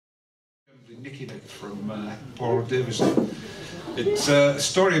nicking it from Paul Davison. It's a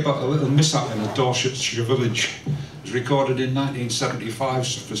story about a little mishap in a Dorsetshire village. It was recorded in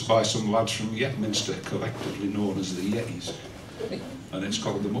 1975 by some lads from Yetminster, collectively known as the Yetis. And it's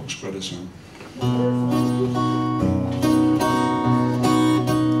called the Muck Spreader song.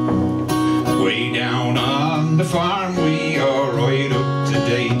 Way down on the farm we are right up to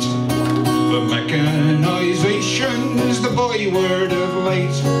date. The mechanisation's the byword of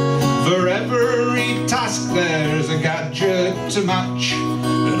late. For every task there's a gadget to match,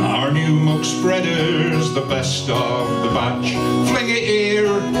 and our new muck spreader's the best of the batch. Fling it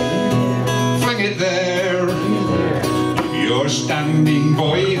here, fling it there. If you're standing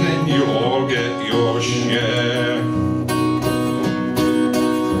by, then you'll all get your share.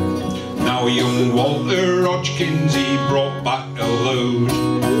 Now young Walter Hodgkins, he brought back a load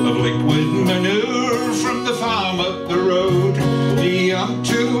of liquid manure from the farm up the road. He hummed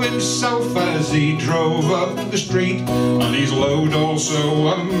to himself as he drove up the street, and his load also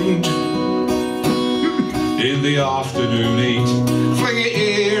hummed in the afternoon heat. Fling it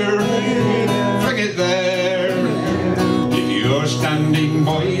here, fling it there. If you're standing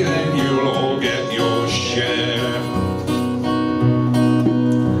by, then you'll all get your share.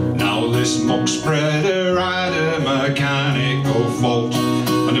 Now this muck spreader had a mechanical fault,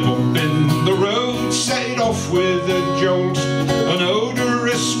 and a bump in the road set it off with a jolt. An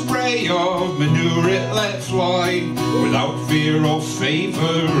odorous spray of manure it let fly, without fear or favour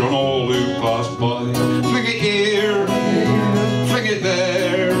on all who passed by. Fling it here, fling it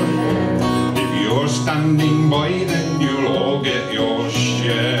there. If you're standing by, then you'll all get your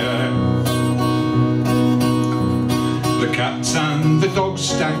share. The cats and the dogs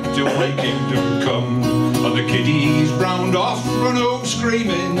stank till they kingdom come, and the kiddies round off run home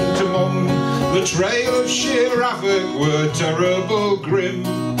screaming to mum. The trail of sheer havoc were terrible grim.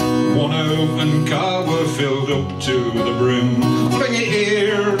 One open car were filled up to the brim. Fling it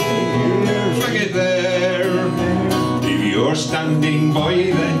here, fling it there. If you're standing by,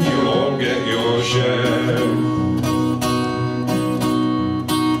 then you'll all get your share.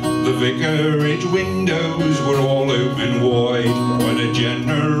 The vicarage windows were all open wide when a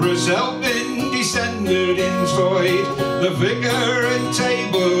generous helping descended inside. The vicar at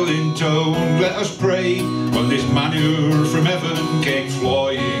table intoned, "Let us pray," when this manure from heaven came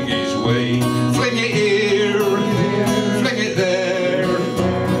flying his way. Fling it here, fling it there.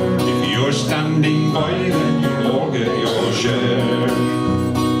 If you're standing by, then you'll all get your share.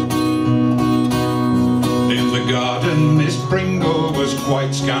 In the garden, Miss Pringle was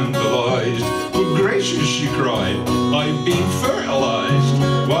quite scandalised. "Good gracious," she cried, "I've been fertilised,"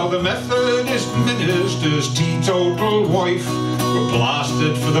 while the Methodist minister's teetotal wife were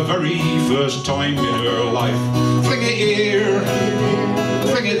blasted for the very first time in her life. Fling it here,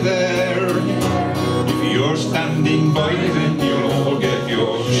 fling it there. If you're standing by, then you'll all get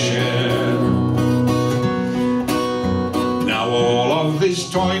your share. Now all of this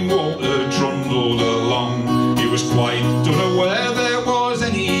time Walter trundled along. He was quite unaware there was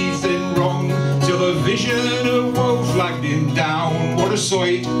anything wrong, till a vision of woe flagged him down. What a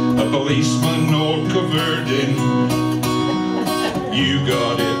sight, a policeman all covered in. You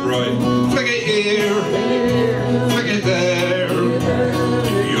got it right. Fling it here, fling it there.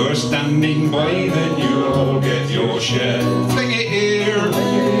 If you're standing by, then you'll all get your share. Fling it here,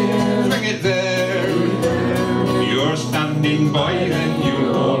 fling it there. If you're standing by, then